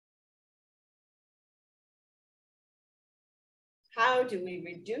How do we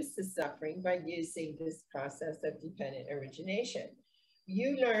reduce the suffering? By using this process of dependent origination.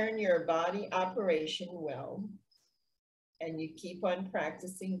 You learn your body operation well, and you keep on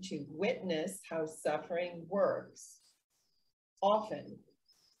practicing to witness how suffering works. Often,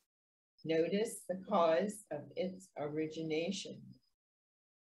 notice the cause of its origination.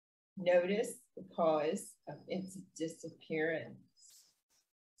 Notice the cause of its disappearance.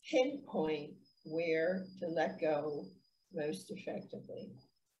 Pinpoint where to let go most effectively.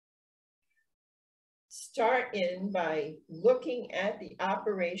 Start in by looking at the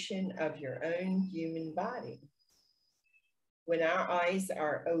operation of your own human body. When our eyes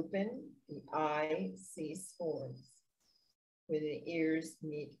are open, the eye sees forms. When the ears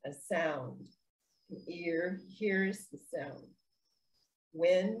meet a sound, the ear hears the sound.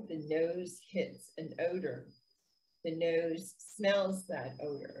 When the nose hits an odor, the nose smells that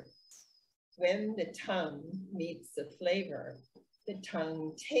odor. When the tongue meets the flavor, the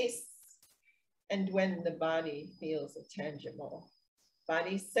tongue tastes. And when the body feels a tangible,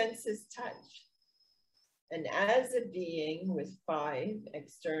 body senses touch. And as a being with 5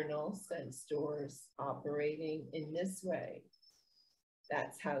 external sense doors operating in this way,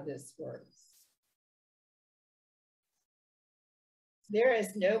 that's how this works. There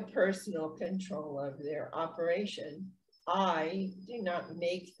is no personal control of their operation. I do not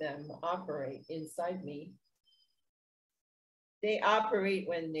make them operate inside me. They operate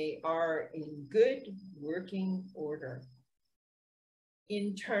when they are in good working order.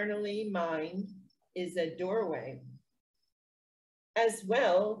 Internally, mind is a doorway, as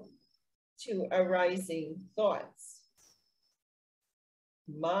well to arising thoughts.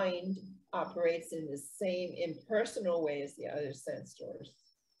 Mind operates in the same impersonal way as the other sense doors.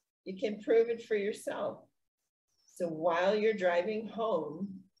 You can prove it for yourself. So while you're driving home,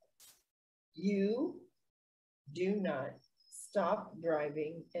 you do not stop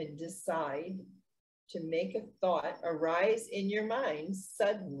driving and decide to make a thought arise in your mind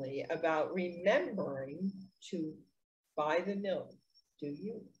suddenly about remembering to buy the milk, do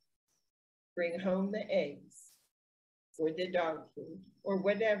you? Bring home the eggs or the dog food or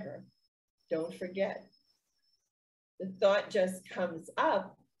whatever. Don't forget. The thought just comes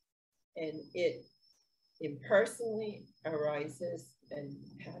up and it impersonally arises and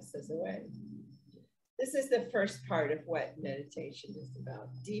passes away. This is the first part of what meditation is about,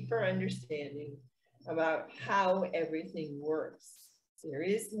 deeper understanding about how everything works. There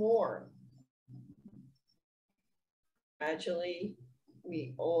is more. Gradually,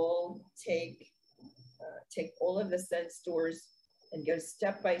 we all take all of the sense doors and go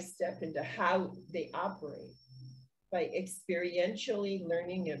step by step into how they operate. By experientially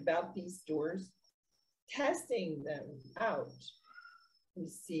learning about these doors, testing them out, we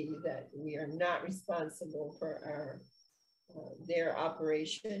see that we are not responsible for their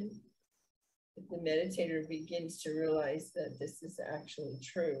operation. If the meditator begins to realize that this is actually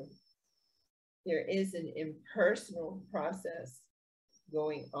true, there is an impersonal process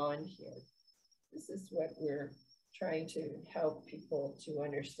going on here. This is what we're trying to help people to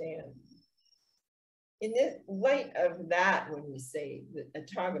understand. In the light of that, when we say,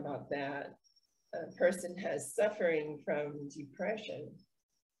 talk about that, a person has suffering from depression.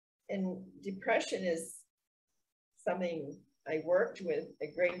 And depression is something I worked with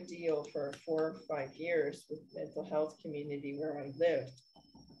a great deal for 4 or 5 years with mental health community where I lived.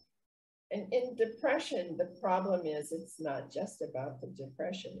 And in depression, the problem is it's not just about the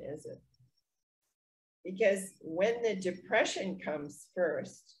depression, is it? Because when the depression comes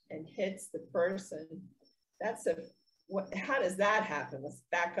first and hits the person, how does that happen? Let's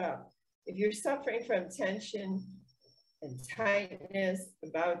back up. If you're suffering from tension and tightness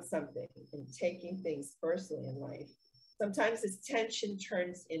about something and taking things personally in life, sometimes this tension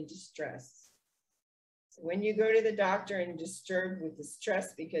turns into stress. So when you go to the doctor and disturbed with the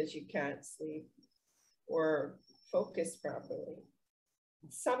stress because you can't sleep or focus properly,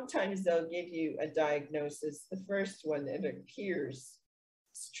 sometimes they'll give you a diagnosis, the first one that appears,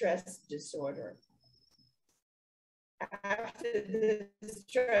 stress disorder. After the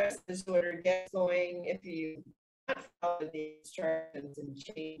stress disorder gets going, if you not follow the instructions and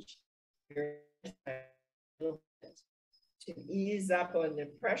change your lifestyle a little bit to ease up on the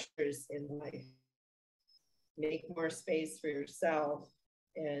pressures in life, make more space for yourself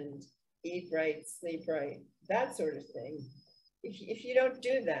and eat right, sleep right, that sort of thing. If you don't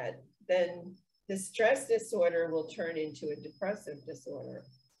do that, then the stress disorder will turn into a depressive disorder.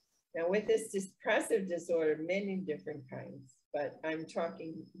 Now with this depressive disorder, many different kinds, but I'm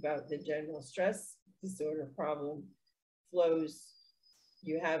talking about the general stress disorder problem flows.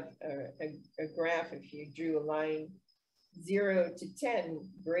 You have a graph, if you drew a line 0 to 10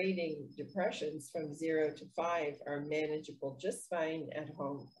 grading depressions from 0 to 5 are manageable just fine at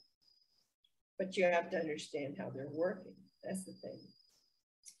home. But you have to understand how they're working. That's the thing.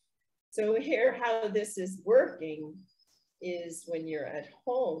 So here, how this is working is when you're at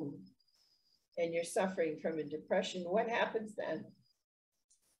home and you're suffering from a depression, what happens then?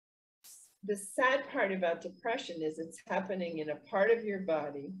 The sad part about depression is it's happening in a part of your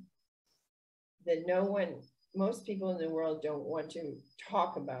body that most people in the world don't want to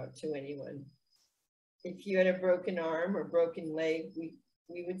talk about to anyone. If you had a broken arm or broken leg,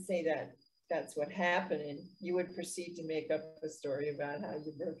 we would say that that's what happened, and you would proceed to make up a story about how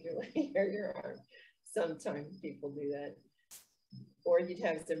you broke your leg or your arm. Sometimes people do that. Or you'd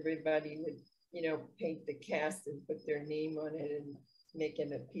have somebody would, you know, paint the cast and put their name on it and make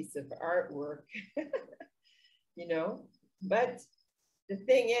it a piece of artwork, you know. But the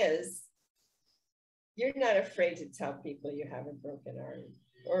thing is, you're not afraid to tell people you have a broken arm,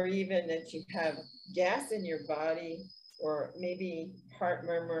 or even that you have gas in your body, or maybe heart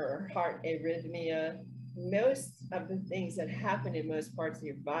murmur or heart arrhythmia. Most of the things that happen in most parts of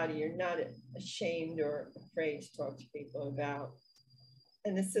your body, you're not ashamed or afraid to talk to people about.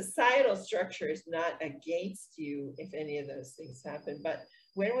 And the societal structure is not against you if any of those things happen. But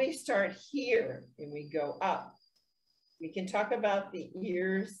when we start here and we go up, we can talk about the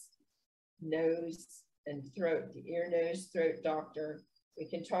ears, nose, and throat, the ear, nose, throat doctor. We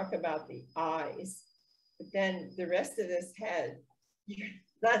can talk about the eyes, but then the rest of this head, you're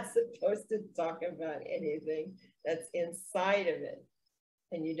not supposed to talk about anything that's inside of it.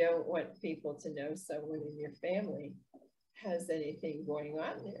 And you don't want people to know someone in your family has anything going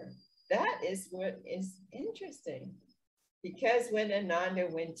on there. That is what is interesting. Because when Ananda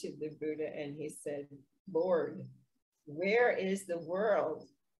went to the Buddha and he said, Lord, where is the world?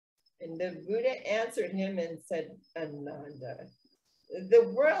 And the Buddha answered him and said, Ananda,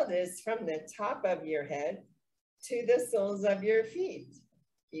 the world is from the top of your head to the soles of your feet.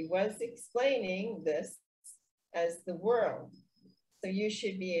 He was explaining this as the world. So you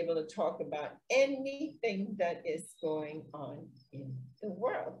should be able to talk about anything that is going on in the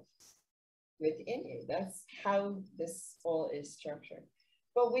world within you. That's how this all is structured.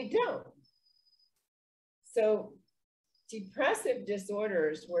 But we don't. So depressive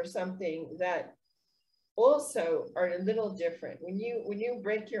disorders were something that also are a little different. When you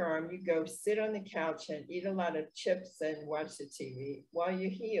break your arm, you go sit on the couch and eat a lot of chips and watch the TV while you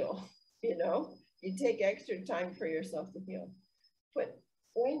heal, you know? You take extra time for yourself to heal. But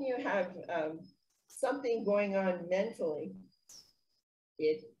when you have something going on mentally,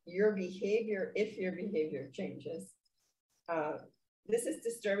 if your behavior changes, this is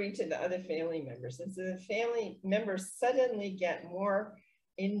disturbing to the other family members. And so the family members suddenly get more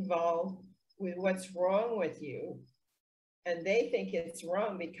involved with what's wrong with you. And they think it's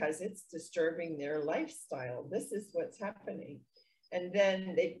wrong because it's disturbing their lifestyle. This is what's happening. And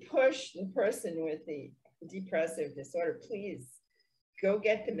then they push the person with the depressive disorder, please go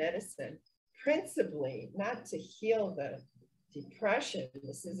get the medicine, principally not to heal the depression.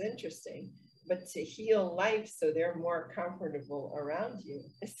 This is interesting. But to heal life so they're more comfortable around you.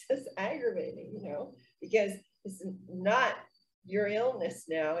 It's just aggravating, you know, because it's not your illness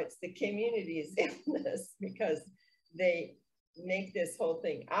now, it's the community's illness, because they make this whole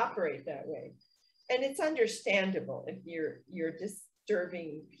thing operate that way. And it's understandable if you're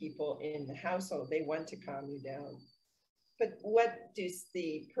disturbing people in the household, they want to calm you down. But what does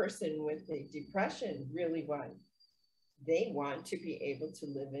the person with the depression really want? They want to be able to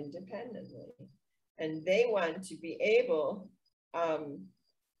live independently, and they want to be able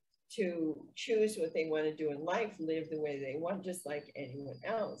to choose what they want to do in life, live the way they want, just like anyone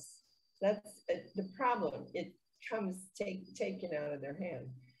else. That's the problem. It comes taken out of their hand.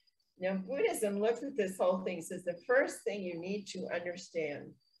 Now, Buddhism looks at this whole thing, says the first thing you need to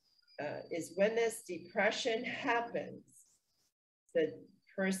understand is when this depression happens, the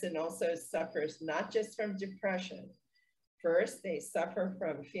person also suffers not just from depression. First, they suffer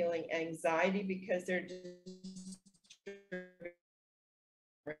from feeling anxiety because they're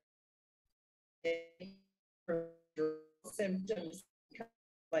symptoms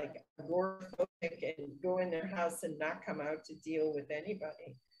like agoraphobic and go in their house and not come out to deal with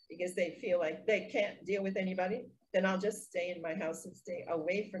anybody because they feel like they can't deal with anybody. Then I'll just stay in my house and stay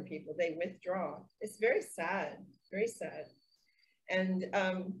away from people. They withdraw. It's very sad, very sad. And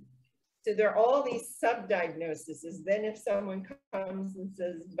so there are all these sub-diagnoses. Then if someone comes and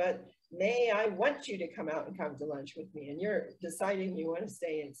says, but May, I want you to come out and come to lunch with me, and you're deciding you want to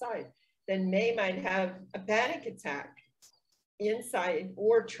stay inside, then May might have a panic attack inside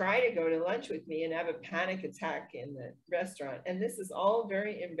or try to go to lunch with me and have a panic attack in the restaurant. And this is all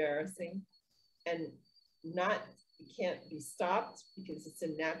very embarrassing and it can't be stopped because it's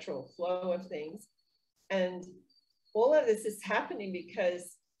a natural flow of things. And all of this is happening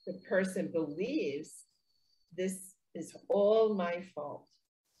because the person believes this is all my fault.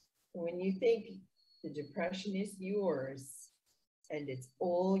 When you think the depression is yours and it's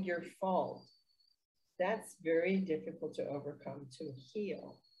all your fault, that's very difficult to overcome, to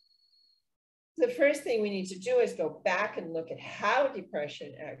heal. The first thing we need to do is go back and look at how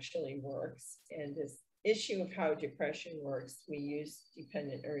depression actually works. And this issue of how depression works, we use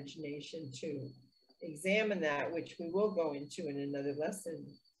dependent origination to examine that, which we will go into in another lesson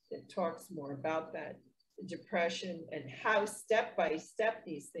that talks more about that, the depression and how step by step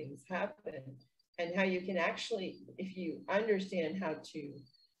these things happen, and how you can actually, if you understand how to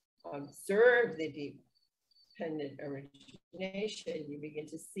observe the dependent origination, you begin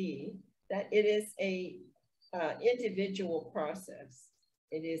to see that it is a individual process.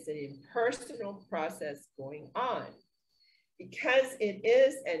 It is an impersonal process going on. Because it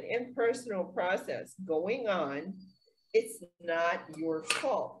is an impersonal process going on, it's not your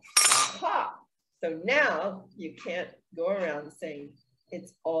fault. Aha! So now you can't go around saying,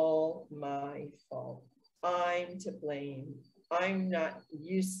 it's all my fault. I'm to blame. I'm not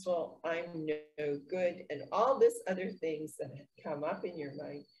useful. I'm no good. And all this other things that come up in your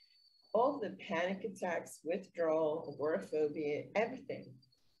mind, all the panic attacks, withdrawal, agoraphobia, everything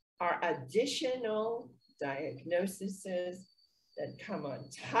are additional diagnoses that come on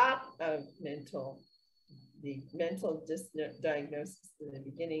top of the mental diagnosis in the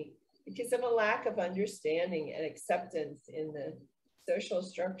beginning because of a lack of understanding and acceptance in the social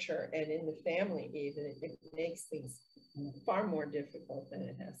structure and in the family even. It makes things far more difficult than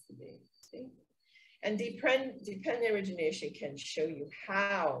it has to be. See? And dependent origination can show you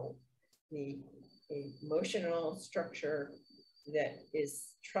how the emotional structure that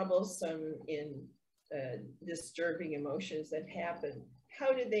is troublesome in disturbing emotions that happen,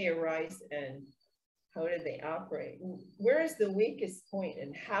 how do they arise and how do they operate? Where is the weakest point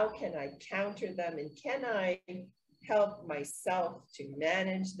and how can I counter them? And can I help myself to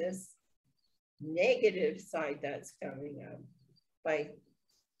manage this negative side that's coming up by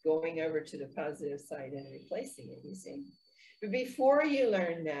going over to the positive side and replacing it, you see? But before you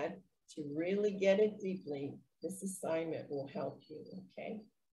learn that, to really get it deeply, this assignment will help you, okay?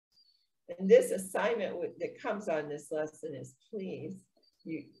 And this assignment that comes on this lesson is, please,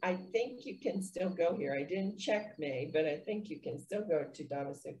 I think you can still go here. I didn't check May, but I think you can still go to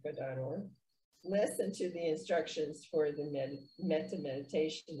dhammasutta.org. Listen to the instructions for the metta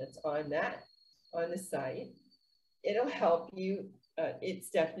meditation that's on the site. It'll help you. It's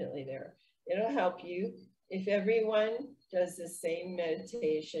definitely there. It'll help you if everyone does the same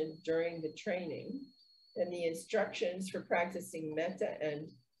meditation during the training. And the instructions for practicing metta and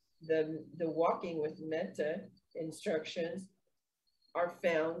the walking with metta instructions are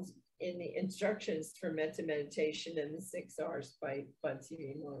found in the instructions for metta meditation and the 6 R's by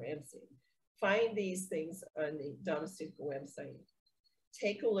Bhante Ramsey. Find these things on the Dhammasutta website.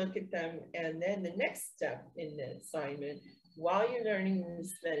 Take a look at them, and then the next step in the assignment, while you're learning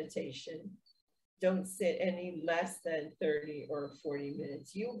this meditation, don't sit any less than 30 or 40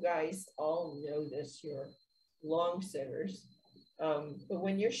 minutes. You guys all know this, you're long sitters. But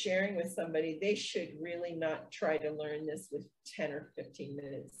when you're sharing with somebody, they should really not try to learn this with 10 or 15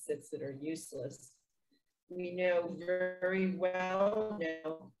 minute sits that are useless. We know very well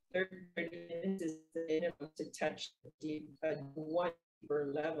now, 30 minutes is the minimum to touch a one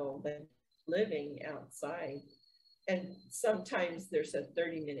deeper level than living outside. And sometimes there's a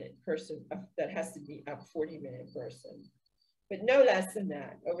 30-minute person that has to be a 40-minute person. But no less than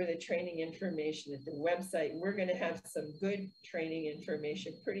that. Over the training information at the website, we're going to have some good training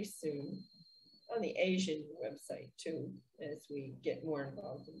information pretty soon on the Asian website too, as we get more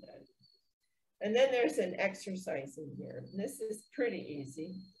involved in that. And then there's an exercise in here. This is pretty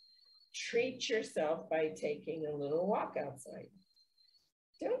easy. Treat yourself by taking a little walk outside.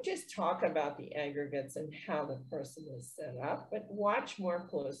 Don't just talk about the aggregates and how the person is set up, but watch more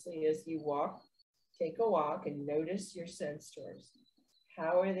closely as you walk. Take a walk and notice your sense doors.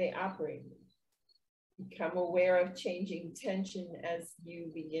 How are they operating? Become aware of changing tension as you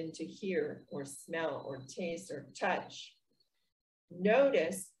begin to hear or smell or taste or touch.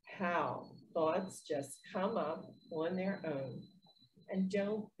 Notice how thoughts just come up on their own, and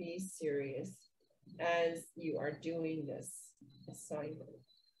don't be serious as you are doing this assignment.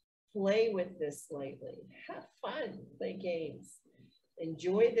 Play with this lightly. Have fun. Play games.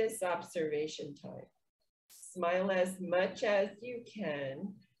 Enjoy this observation time. Smile as much as you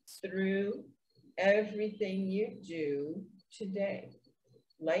can through everything you do today.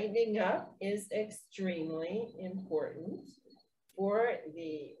 Lightening up is extremely important for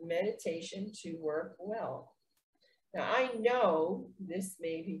the meditation to work well. Now, I know this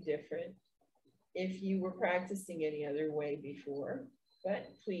may be different if you were practicing any other way before, but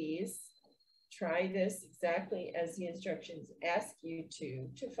please try this exactly as the instructions ask you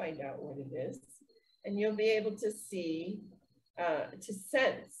to find out what it is. And you'll be able to see, to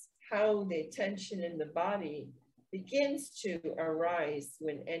sense how the tension in the body begins to arise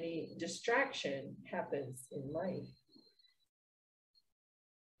when any distraction happens in life.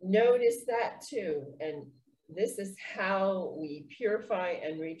 Notice that too, and this is how we purify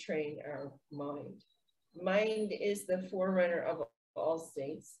and retrain our mind. Mind is the forerunner of all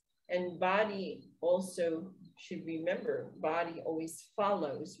states, and body also should remember, body always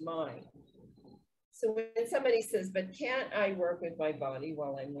follows mind. So when somebody says, but can't I work with my body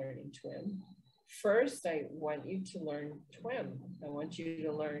while I'm learning TWIM? First, I want you to learn TWIM. I want you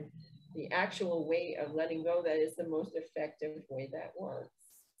to learn the actual way of letting go that is the most effective way that works.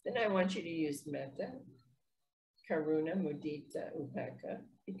 Then I want you to use metta, karuna, mudita, upekkha.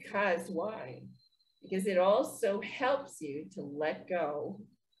 Because why? Because it also helps you to let go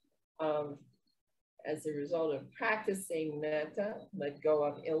of, as a result of practicing metta, let go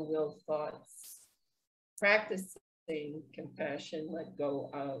of ill-will thoughts, practicing compassion, let go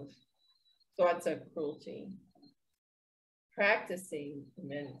of thoughts of cruelty, practicing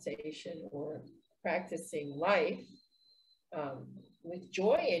meditation or practicing life with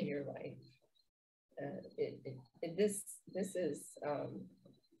joy in your life. This is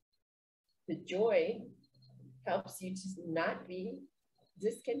the joy helps you to not be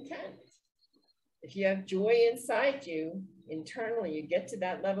discontent. If you have joy inside you, internally, you get to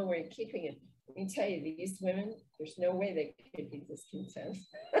that level where you're keeping it. Let me tell you, these women, there's no way they could be discontent.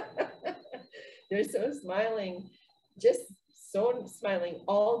 They're so smiling, just so smiling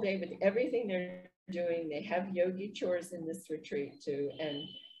all day with everything they're doing. They have yogi chores in this retreat too, and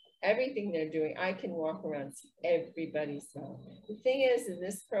everything they're doing, I can walk around, see everybody smile. The thing is, in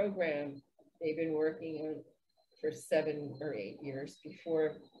this program, they've been working on for 7 or 8 years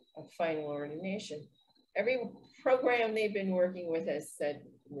before a final ordination. Every program they've been working with has said,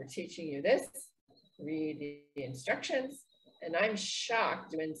 we're teaching you this, read the instructions. And I'm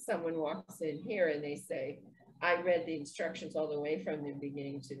shocked when someone walks in here and they say, I read the instructions all the way from the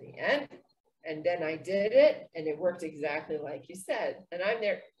beginning to the end. And then I did it and it worked exactly like you said. And I'm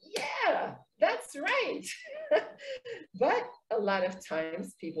there, yeah, that's right. But a lot of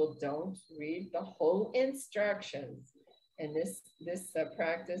times people don't read the whole instructions. And this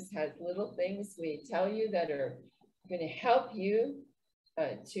practice has little things we tell you that are going to help you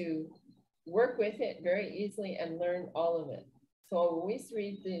to work with it very easily and learn all of it. So always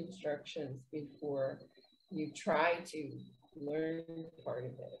read the instructions before you try to learn part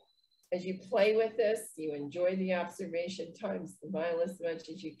of it. As you play with this, you enjoy the observation times, smile as much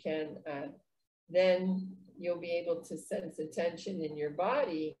as you can, then you'll be able to sense a tension in your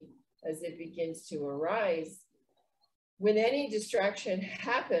body as it begins to arise. When any distraction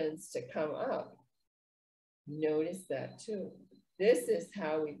happens to come up, notice that too. This is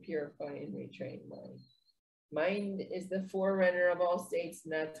how we purify and retrain mind. Mind is the forerunner of all states,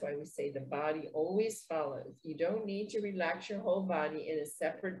 and that's why we say the body always follows. You don't need to relax your whole body in a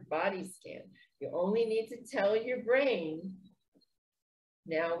separate body scan. You only need to tell your brain,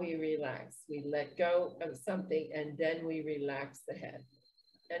 now we relax. We let go of something, and then we relax the head.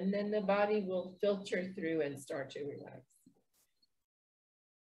 And then the body will filter through and start to relax.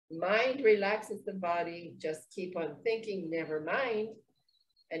 Mind relaxes the body, just keep on thinking, never mind.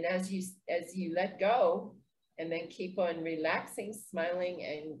 And as you let go, and then keep on relaxing, smiling,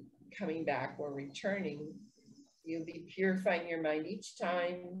 and coming back or returning, you'll be purifying your mind each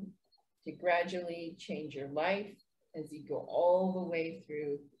time to gradually change your life as you go all the way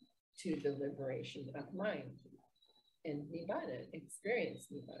through to the liberation of mind and Nibbana, experience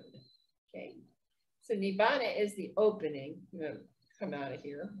Nibbana, okay? So Nibbana is the opening. I'm gonna come out of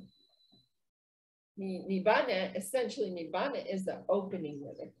here. Nibbana, essentially Nibbana is the opening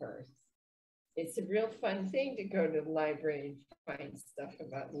that occurs. It's a real fun thing to go to the library and find stuff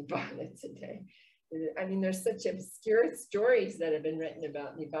about Nibbana today. I mean, there's such obscure stories that have been written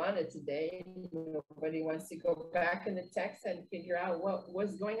about Nibbana today. Nobody wants to go back in the text and figure out what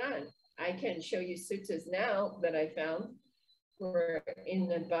was going on. I can show you suttas now that I found where in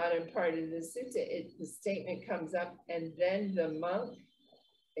the bottom part of the sutta, the statement comes up, and then the monk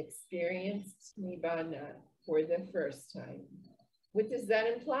experienced Nibbana for the first time. What does that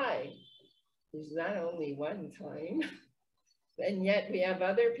imply? There's not only one time. And yet we have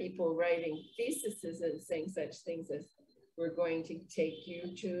other people writing theses and saying such things as, we're going to take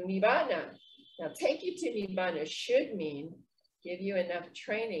you to Nibbana. Now, take you to Nibbana should mean give you enough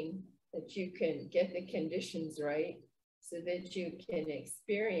training that you can get the conditions right so that you can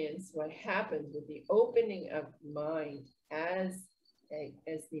experience what happens with the opening of mind as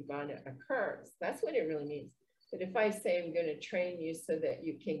Nibbana occurs. That's what it really means. But if I say I'm going to train you so that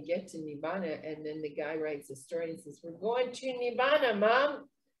you can get to Nibbana, and then the guy writes a story and says, we're going to Nibbana, Mom.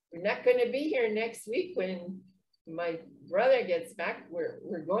 We're not going to be here next week when my brother gets back.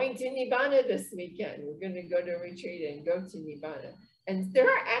 We're going to Nibbana this weekend. We're going to go to a retreat and go to Nibbana. And there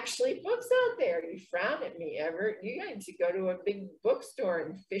are actually books out there. You frown at me, Everett. You need to go to a big bookstore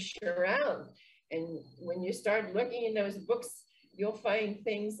and fish around. And when you start looking in those books, you'll find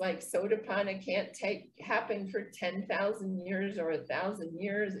things like Sotapanna can't happen for 10,000 years or 1,000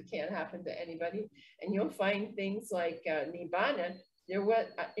 years. It can't happen to anybody. And you'll find things like Nibbana. There was,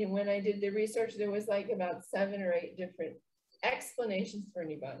 and when I did the research, there was like about 7 or 8 different explanations for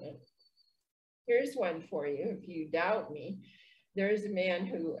Nibbana. Here's one for you, if you doubt me. There's a man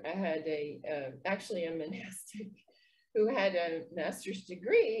who had actually a monastic, who had a master's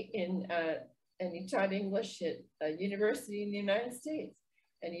degree in and he taught English at a university in the United States.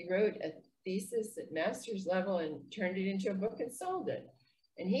 And he wrote a thesis at master's level and turned it into a book and sold it.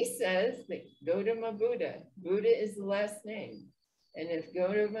 And he says that Gautama Buddha is the last name. And if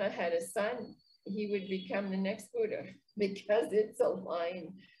Gautama had a son, he would become the next Buddha, because it's a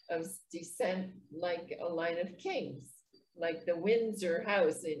line of descent, like a line of kings, like the Windsor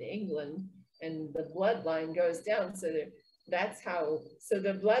House in England, and the bloodline goes down. So that's how, so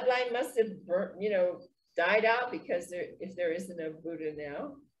the bloodline must have died out, because if there isn't a Buddha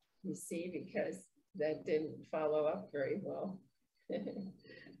now, you see, because that didn't follow up very well.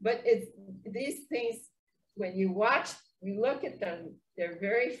 But it's these things, when you look at them, they're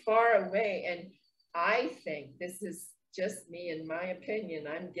very far away. And I think, this is just me and my opinion,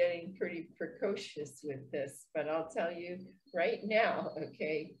 I'm getting pretty precocious with this, but I'll tell you right now,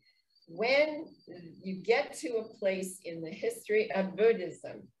 okay? When you get to a place in the history of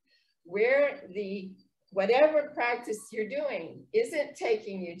Buddhism where whatever practice you're doing isn't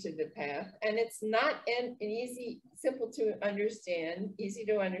taking you to the path, and it's not an easy, simple to understand, easy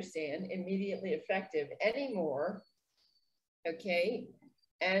to understand, immediately effective anymore, okay?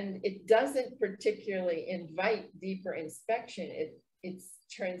 And it doesn't particularly invite deeper inspection. It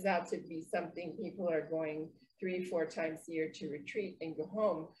turns out to be something people are going 3 or 4 times a year to retreat and go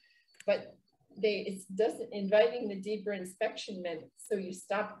home. But it doesn't, inviting the deeper inspection meant, so you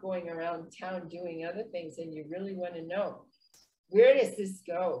stop going around town doing other things and you really want to know, where does this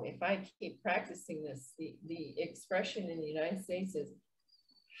go? If I keep practicing this, the expression in the United States is,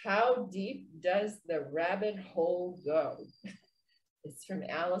 how deep does the rabbit hole go? It's from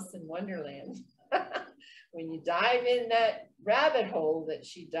Alice in Wonderland. When you dive in that rabbit hole that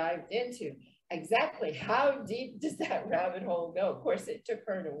she dived into, exactly how deep does that rabbit hole go? Of course, it took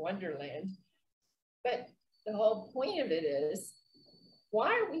her to Wonderland. But the whole point of it is,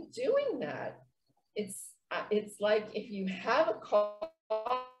 why are we doing that? It's like if you have a car,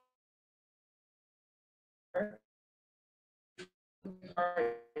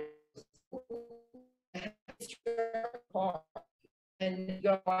 and you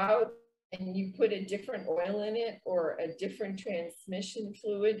go out and you put a different oil in it, or a different transmission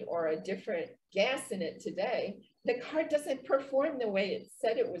fluid, or a different gas in it today, the car doesn't perform the way it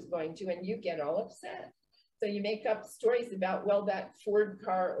said it was going to, and you get all upset. So you make up stories about, well, that Ford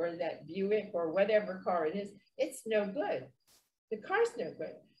car or that Buick or whatever car it is, it's no good. The car's no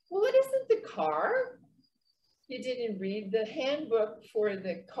good. Well, it isn't the car. You didn't read the handbook for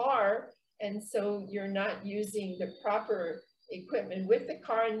the car, and so you're not using the proper equipment with the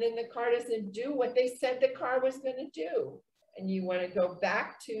car, and then the car doesn't do what they said the car was going to do. And you want to go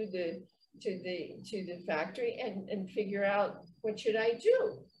back to the factory and figure out, what should I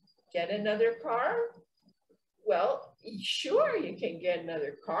do? Get another car? Well, sure, you can get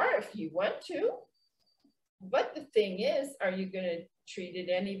another car if you want to. But the thing is, are you going to treat it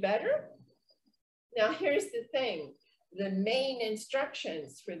any better? Now, here's the thing. The main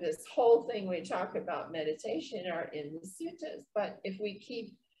instructions for this whole thing we talk about meditation are in the suttas. But if we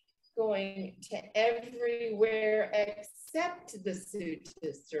keep going to everywhere except the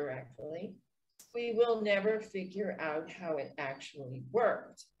suttas directly, we will never figure out how it actually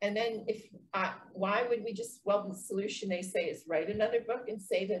worked. And then why would we just, well, the solution they say is write another book and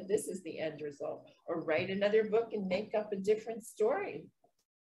say that this is the end result, or write another book and make up a different story.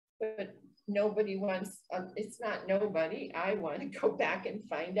 But nobody wants, it's not nobody, I want to go back and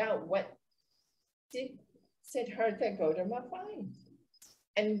find out what did Siddhartha Gautama find?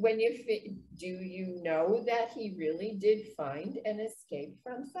 And when do you know that he really did find an escape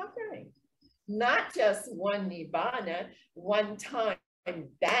from suffering? Not just one nibbana, one time,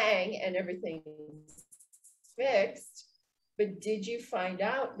 bang, and everything's fixed. But did you find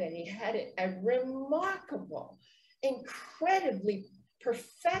out that he had a remarkable, incredibly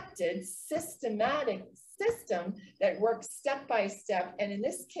perfected, systematic system that works step by step? And in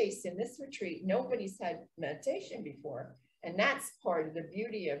this case, in this retreat, nobody's had meditation before. And that's part of the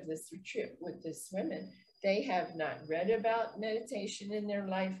beauty of this retreat with this women. They have not read about meditation in their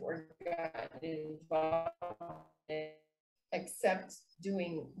life or gotten involved in it, except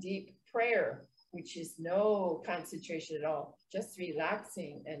doing deep prayer, which is no concentration at all, just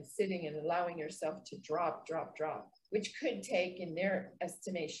relaxing and sitting and allowing yourself to drop, which could take, in their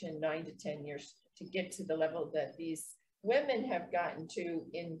estimation, 9 to 10 years to get to the level that these women have gotten to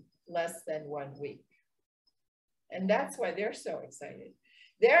in less than 1 week. And that's why they're so excited.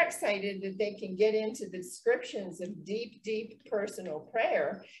 They're excited that they can get into the descriptions of deep, deep personal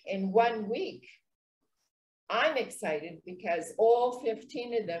prayer in 1 week. I'm excited because all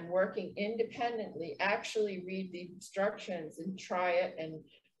 15 of them working independently actually read the instructions and try it and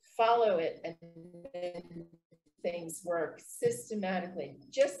follow it, and then things work systematically,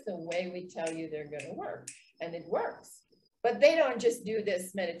 just the way we tell you they're going to work, and it works. But they don't just do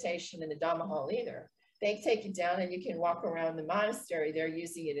this meditation in the Dhamma hall either. They take it down and you can walk around the monastery. They're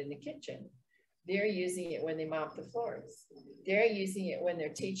using it in the kitchen. They're using it when they mop the floors. They're using it when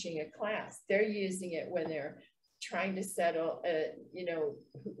they're teaching a class. They're using it when they're trying to settle, you know,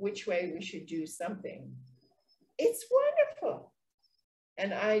 which way we should do something. It's wonderful.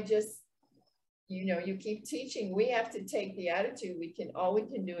 And I just, you know, you keep teaching. We have to take the attitude. All we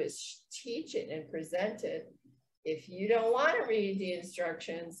can do is teach it and present it. If you don't want to read the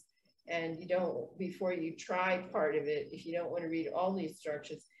instructions, and you don't, before you try part of it, if you don't want to read all the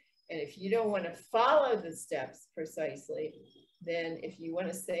instructions, and if you don't want to follow the steps precisely, then if you want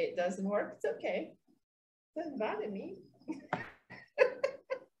to say it doesn't work, it's okay. It doesn't bother me.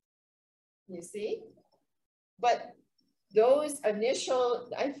 You see? But those initial,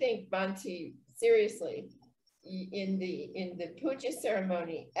 I think, Bhante, seriously, in the puja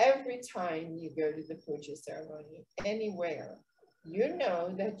ceremony, every time you go to the puja ceremony, anywhere, you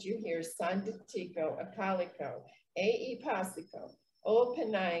know that you hear Sandatiko, Akaliko, Ei Pasiko, O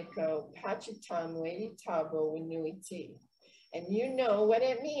Panaiko, Pachitam, Wedi Tabo, Winuiti. And you know what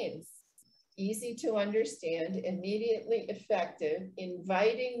it means. Easy to understand, immediately effective,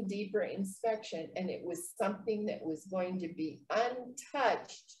 inviting deeper inspection. And it was something that was going to be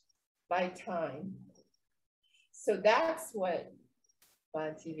untouched by time. So that's what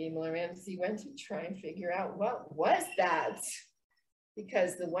Bhante Vimalaramsi went to try and figure out, what was that?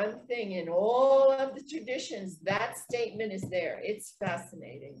 Because the one thing in all of the traditions, that statement is there. It's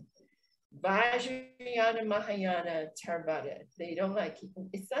fascinating. Vajrayana, Mahayana, Theravada. They don't like,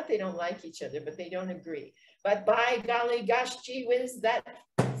 it's not they don't like each other, but they don't agree. But by golly gosh gee whiz, that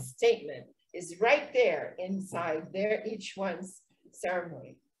statement is right there inside their each one's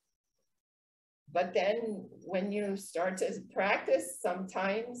ceremony. But then when you start to practice,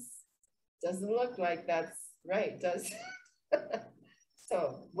 sometimes it doesn't look like that's right, does it?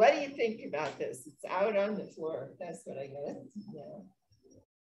 So what do you think about this? It's out on the floor. That's what I got. Yeah.